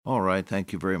All right,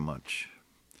 thank you very much.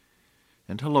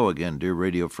 And hello again, dear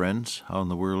radio friends. How in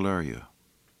the world are you?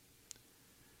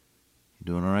 You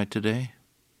doing all right today?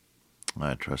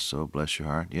 I trust so. Bless your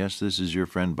heart. Yes, this is your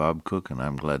friend Bob Cook, and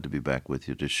I'm glad to be back with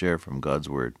you to share from God's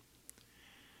Word.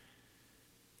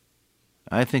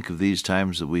 I think of these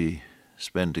times that we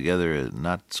spend together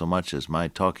not so much as my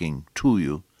talking to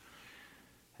you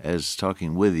as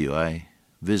talking with you. I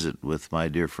visit with my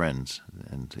dear friends,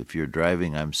 and if you're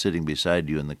driving, I'm sitting beside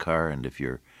you in the car, and if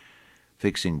you're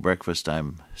fixing breakfast,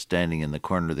 I'm standing in the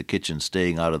corner of the kitchen,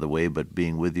 staying out of the way, but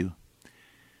being with you.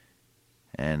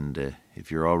 And if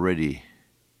you're already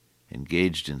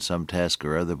engaged in some task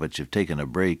or other, but you've taken a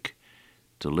break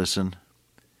to listen,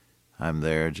 I'm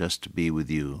there just to be with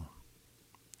you.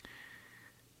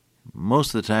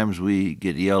 Most of the times we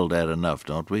get yelled at enough,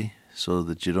 don't we? So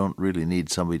that you don't really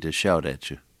need somebody to shout at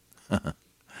you.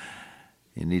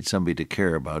 You need somebody to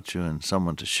care about you and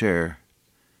someone to share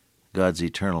God's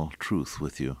eternal truth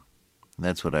with you. And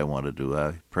that's what I want to do.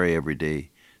 I pray every day,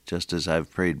 just as I've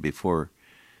prayed before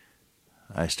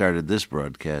I started this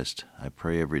broadcast. I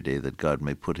pray every day that God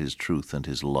may put His truth and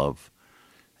His love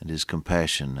and His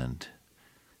compassion and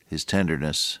His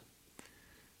tenderness,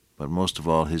 but most of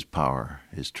all His power,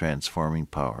 His transforming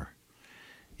power,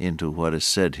 into what is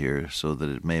said here so that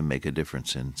it may make a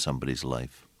difference in somebody's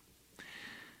life.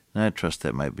 And I trust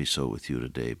that might be so with you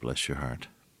today. Bless your heart.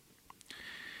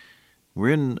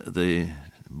 We're in the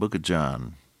book of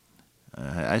John.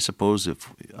 I suppose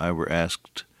if I were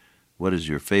asked, what is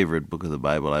your favorite book of the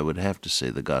Bible, I would have to say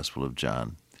the Gospel of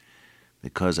John,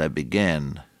 because I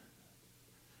began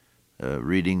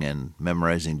reading and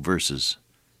memorizing verses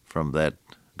from that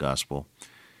Gospel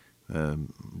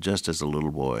just as a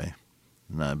little boy.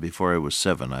 Now, before I was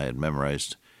 7, I had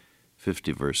memorized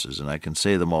 50 verses, and I can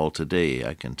say them all today.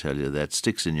 I can tell you that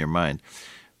sticks in your mind.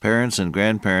 Parents and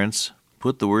grandparents,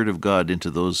 put the Word of God into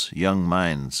those young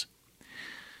minds.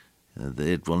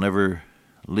 It will never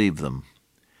leave them.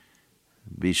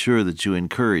 Be sure that you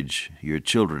encourage your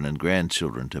children and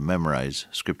grandchildren to memorize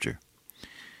Scripture.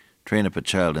 Train up a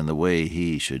child in the way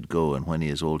he should go, and when he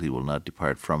is old he will not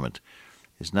depart from it.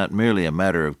 It's not merely a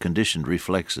matter of conditioned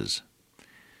reflexes.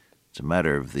 It's a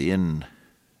matter of the indwelling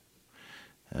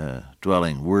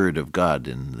Word of God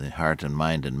in the heart and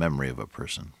mind and memory of a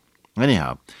person.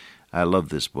 Anyhow, I love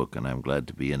this book, and I'm glad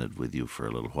to be in it with you for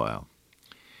a little while.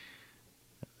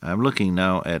 I'm looking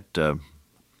now at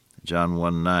John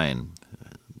 1:9.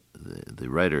 The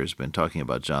writer has been talking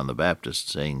about John the Baptist,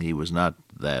 saying he was not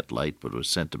that light, but was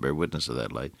sent to bear witness of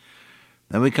that light.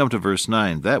 Then we come to verse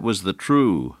 9. That was the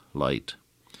true light,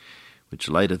 which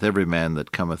lighteth every man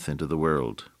that cometh into the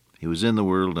world. He was in the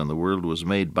world, and the world was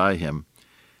made by him,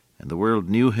 and the world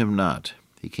knew him not.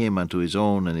 He came unto his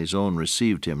own, and his own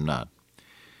received him not.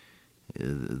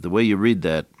 The way you read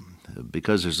that,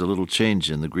 because there's a little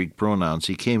change in the Greek pronouns,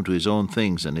 he came to his own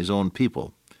things, and his own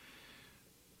people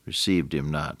received him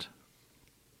not.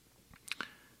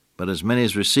 But as many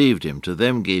as received him, to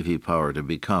them gave he power to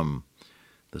become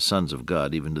the sons of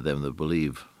God, even to them that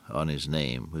believe on his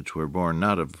name, which were born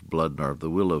not of blood, nor of the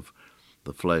will of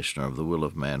the flesh, nor of the will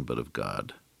of man, but of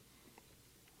God.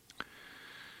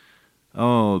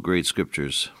 Oh, great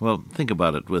scriptures. Well, think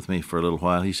about it with me for a little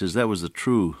while. He says, that was the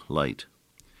true light,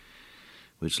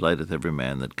 which lighteth every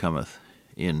man that cometh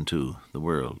into the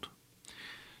world.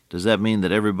 Does that mean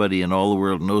that everybody in all the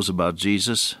world knows about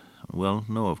Jesus? Well,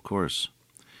 no, of course.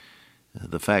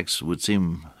 The facts would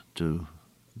seem to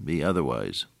be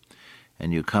otherwise.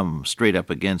 And you come straight up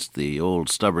against the old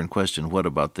stubborn question, what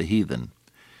about the heathen?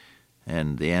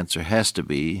 And the answer has to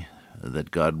be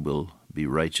that God will be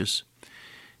righteous.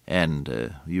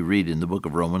 And you read in the book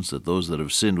of Romans that those that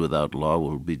have sinned without law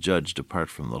will be judged apart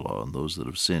from the law, and those that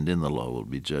have sinned in the law will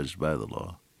be judged by the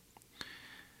law.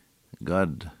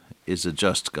 God is a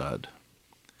just God.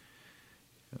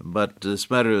 But this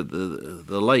matter,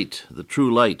 the light, the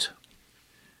true light,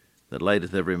 that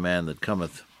lighteth every man that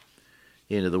cometh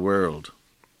into the world.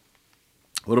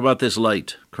 What about this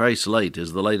light? Christ's light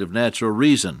is the light of natural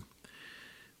reason,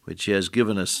 which he has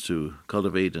given us to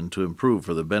cultivate and to improve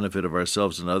for the benefit of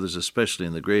ourselves and others, especially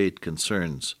in the great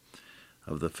concerns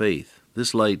of the faith.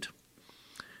 This light,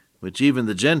 which even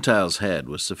the Gentiles had,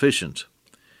 was sufficient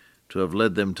to have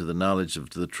led them to the knowledge of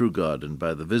the true God, and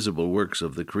by the visible works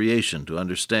of the creation to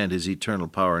understand his eternal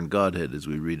power and Godhead, as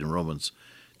we read in Romans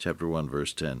chapter 1,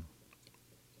 verse 10.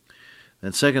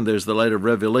 And second, there's the light of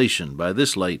revelation. By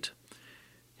this light,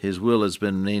 his will has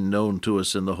been made known to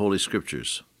us in the Holy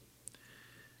Scriptures.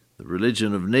 The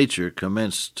religion of nature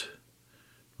commenced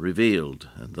revealed,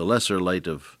 and the lesser light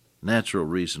of natural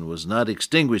reason was not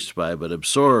extinguished by, but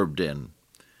absorbed in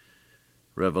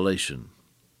revelation.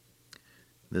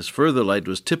 This further light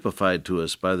was typified to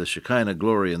us by the Shekinah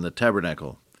glory in the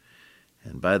tabernacle,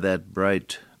 and by that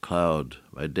bright cloud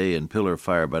by day and pillar of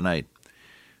fire by night,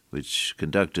 which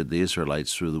conducted the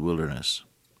Israelites through the wilderness.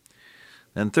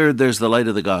 And third, there's the light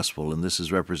of the gospel, and this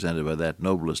is represented by that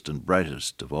noblest and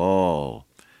brightest of all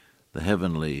the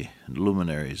heavenly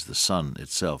luminaries, the sun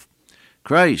itself,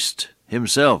 Christ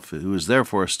himself, who is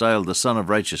therefore styled the Son of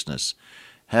Righteousness,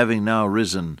 having now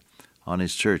risen on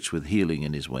his church with healing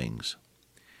in his wings.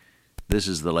 This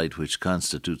is the light which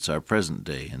constitutes our present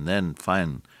day, and then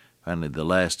finally the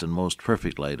last and most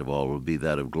perfect light of all will be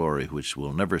that of glory, which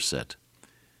will never set,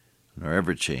 nor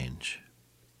ever change.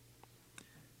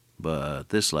 But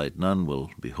this light none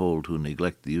will behold who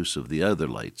neglect the use of the other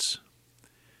lights,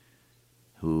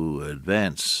 who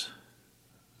advance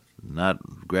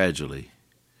not gradually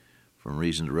from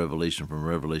reason to revelation, from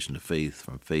revelation to faith,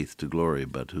 from faith to glory,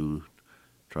 but who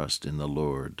trust in the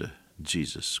Lord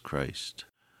Jesus Christ.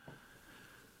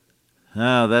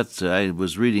 Now, I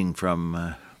was reading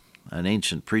from an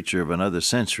ancient preacher of another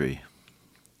century.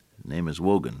 His name is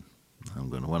Wogan.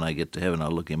 When I get to heaven,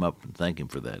 I'll look him up and thank him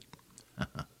for that.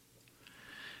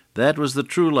 That was the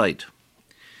true light.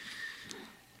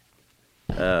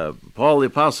 Paul the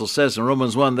Apostle says in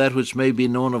Romans 1, that which may be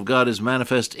known of God is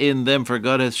manifest in them, for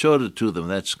God hath showed it to them.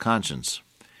 That's conscience.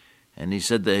 And he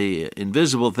said the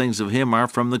invisible things of him are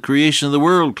from the creation of the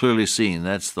world clearly seen.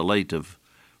 That's the light of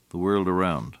the world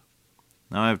around.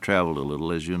 Now, I've traveled a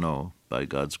little, as you know, by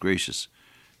God's gracious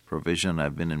provision.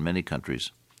 I've been in many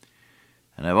countries.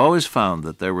 And I've always found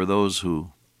that there were those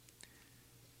who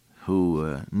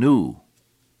knew.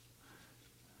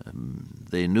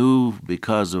 They knew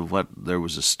because of what there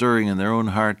was a stirring in their own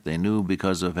heart. They knew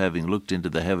because of having looked into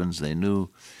the heavens. They knew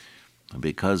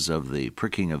because of the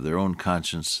pricking of their own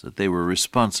conscience that they were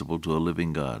responsible to a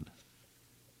living God.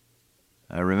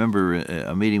 I remember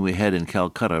a meeting we had in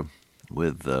Calcutta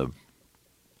with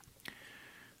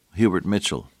Hubert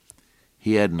Mitchell.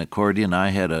 He had an accordion.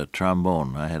 I had a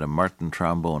trombone. I had a Martin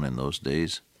trombone in those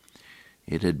days.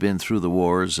 It had been through the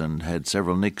wars and had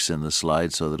several nicks in the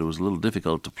slide so that it was a little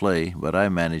difficult to play, but I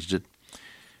managed it.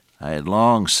 I had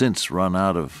long since run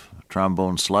out of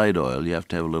trombone slide oil. You have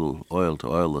to have a little oil to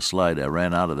oil the slide. I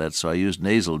ran out of that, so I used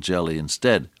nasal jelly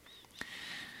instead.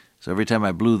 So every time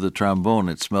I blew the trombone,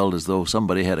 it smelled as though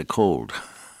somebody had a cold.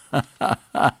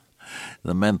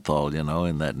 The menthol,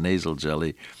 in that nasal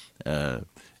jelly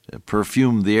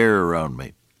perfumed the air around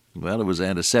me. Well, it was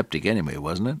antiseptic anyway,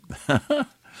 wasn't it?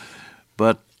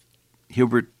 But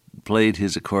Hubert played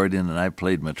his accordion and I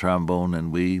played my trombone,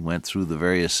 and we went through the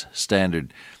various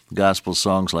standard gospel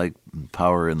songs like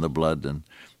Power in the Blood and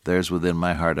There's Within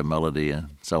My Heart a Melody and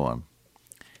so on.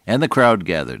 And the crowd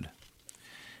gathered.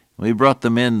 We brought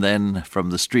them in then from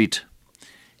the street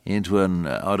into an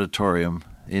auditorium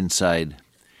inside,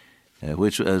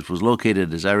 which was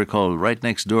located, as I recall, right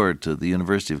next door to the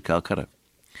University of Calcutta.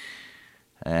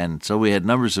 And so we had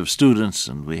numbers of students,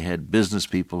 and we had business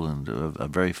people, and a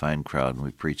very fine crowd, and we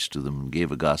preached to them and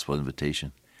gave a gospel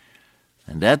invitation.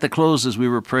 And at the close, as we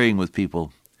were praying with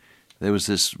people, there was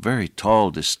this very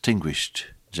tall, distinguished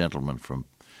gentleman from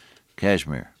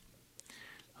Kashmir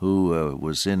who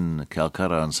was in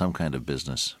Calcutta on some kind of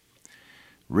business,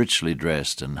 richly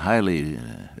dressed and highly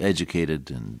educated,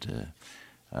 and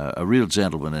a real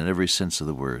gentleman in every sense of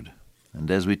the word. And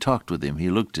as we talked with him, he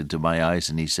looked into my eyes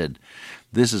and he said,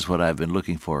 "This is what I've been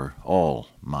looking for all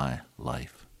my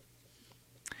life."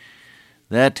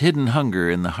 That hidden hunger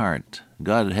in the heart,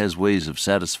 God has ways of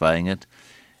satisfying it,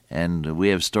 and we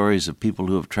have stories of people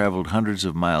who have traveled hundreds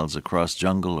of miles across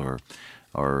jungle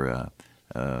or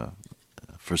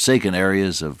forsaken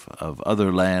areas of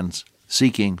other lands,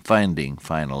 finding,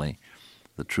 finally,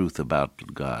 the truth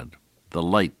about God, the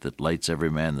light that lights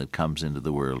every man that comes into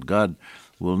the world. God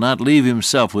will not leave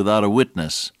himself without a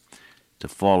witness to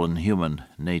fallen human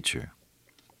nature.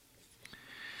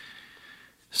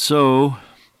 So,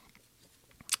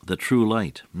 the true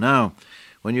light. Now,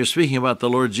 when you're speaking about the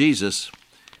Lord Jesus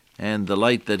and the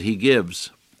light that he gives,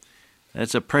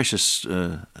 that's a precious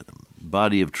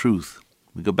body of truth.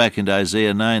 We go back into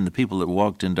Isaiah 9, the people that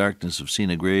walked in darkness have seen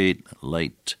a great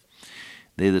light.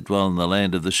 They that dwell in the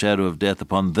land of the shadow of death,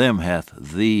 upon them hath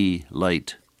the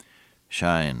light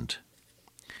shined.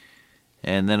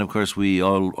 And then, of course, we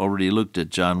already looked at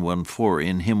John 1:4.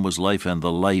 In him was life, and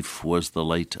the life was the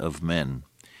light of men.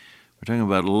 We're talking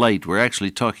about light. We're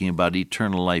actually talking about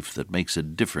eternal life that makes a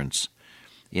difference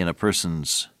in a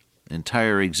person's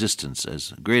entire existence,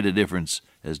 as great a difference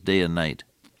as day and night.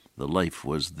 The life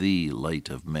was the light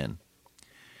of men.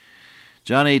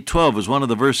 John 8:12 is one of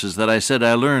the verses that I said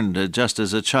I learned just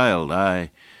as a child.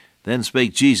 Then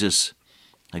spake Jesus,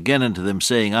 again unto them,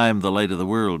 saying, I am the light of the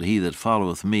world. He that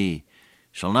followeth me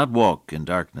shall not walk in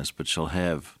darkness, but shall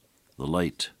have the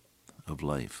light of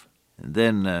life. And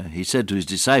then he said to his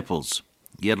disciples,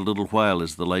 Yet a little while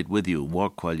is the light with you.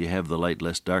 Walk while ye have the light,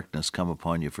 lest darkness come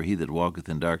upon you. For he that walketh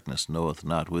in darkness knoweth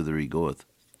not whither he goeth.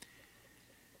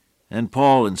 And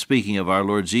Paul, in speaking of our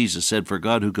Lord Jesus, said, For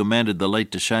God, who commanded the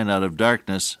light to shine out of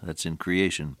darkness, that's in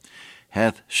creation,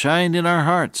 hath shined in our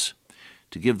hearts,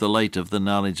 to give the light of the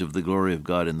knowledge of the glory of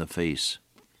God in the face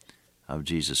of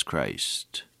Jesus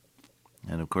Christ.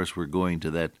 And of course we're going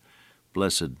to that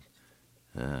blessed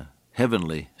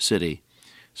heavenly city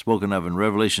spoken of in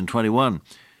Revelation 21,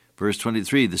 verse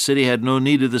 23. The city had no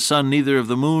need of the sun, neither of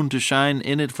the moon to shine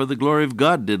in it, for the glory of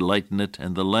God did lighten it,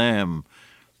 and the Lamb,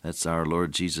 that's our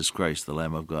Lord Jesus Christ, the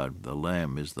Lamb of God. The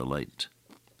Lamb is the light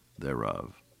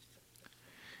thereof.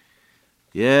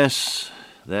 Yes,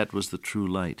 that was the true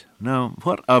light. Now,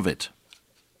 what of it?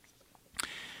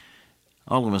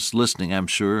 All of us listening, I'm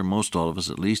sure, most all of us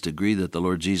at least, agree that the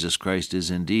Lord Jesus Christ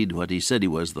is indeed what he said he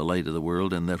was, the light of the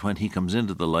world, and that when he comes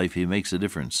into the life, he makes a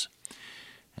difference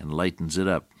and lightens it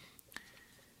up.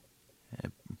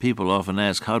 People often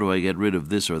ask, how do I get rid of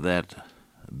this or that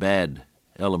bad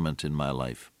element in my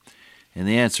life? And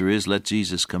the answer is, let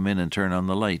Jesus come in and turn on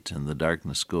the light, and the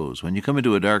darkness goes. When you come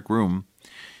into a dark room,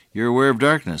 you're aware of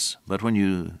darkness, but when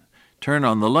you turn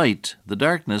on the light, the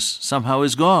darkness somehow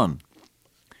is gone.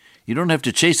 You don't have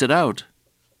to chase it out.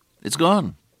 It's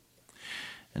gone.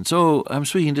 And so I'm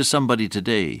speaking to somebody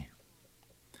today,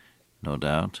 no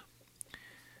doubt,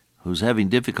 who's having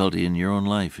difficulty in your own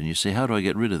life, and you say, how do I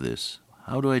get rid of this?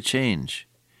 How do I change?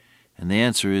 And the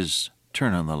answer is,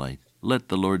 turn on the light. Let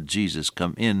the Lord Jesus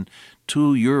come in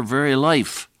to your very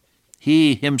life.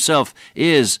 He himself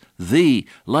is the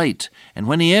light, and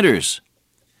when he enters,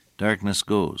 darkness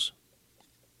goes.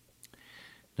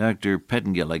 Dr.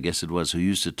 Pettingill, I guess it was, who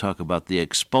used to talk about the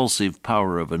expulsive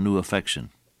power of a new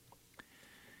affection.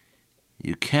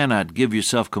 You cannot give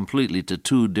yourself completely to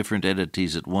two different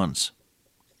entities at once.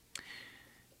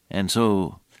 And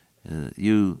so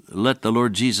you let the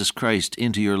Lord Jesus Christ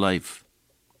into your life.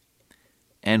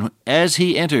 And as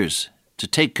he enters to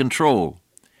take control,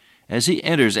 as he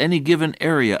enters any given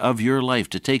area of your life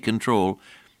to take control,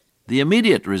 the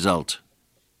immediate result,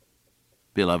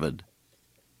 beloved,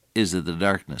 is that the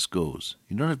darkness goes.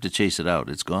 You don't have to chase it out.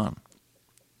 It's gone.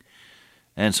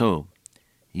 And so,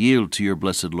 yield to your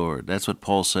blessed Lord. That's what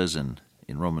Paul says in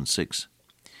Romans 6.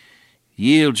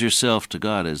 Yield yourself to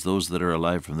God as those that are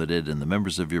alive from the dead, and the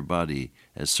members of your body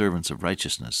as servants of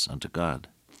righteousness unto God.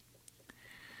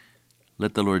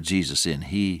 Let the Lord Jesus in.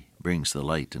 He brings the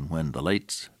light, and when the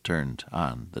light's turned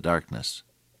on, the darkness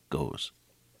goes.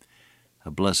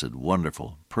 A blessed,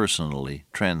 wonderful, personally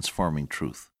transforming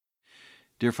truth.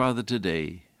 Dear Father,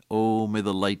 today, oh, may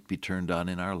the light be turned on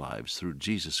in our lives through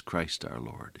Jesus Christ our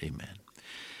Lord. Amen.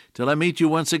 Till I meet you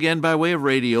once again by way of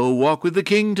radio, walk with the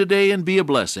King today and be a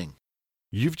blessing.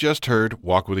 You've just heard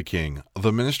Walk with the King,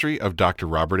 the ministry of Dr.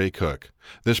 Robert A. Cook.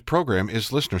 This program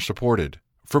is listener-supported.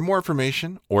 For more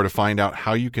information or to find out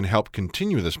how you can help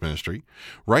continue this ministry,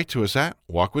 write to us at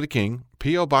Walk with the King,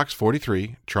 P.O. Box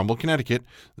 43, Trumbull, Connecticut,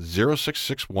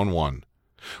 06611.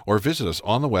 Or visit us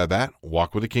on the web at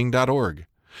walkwiththeking.org.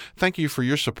 Thank you for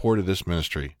your support of this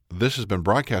ministry. This has been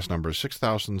broadcast number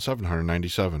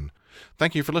 6797.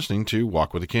 Thank you for listening to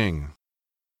Walk with the King.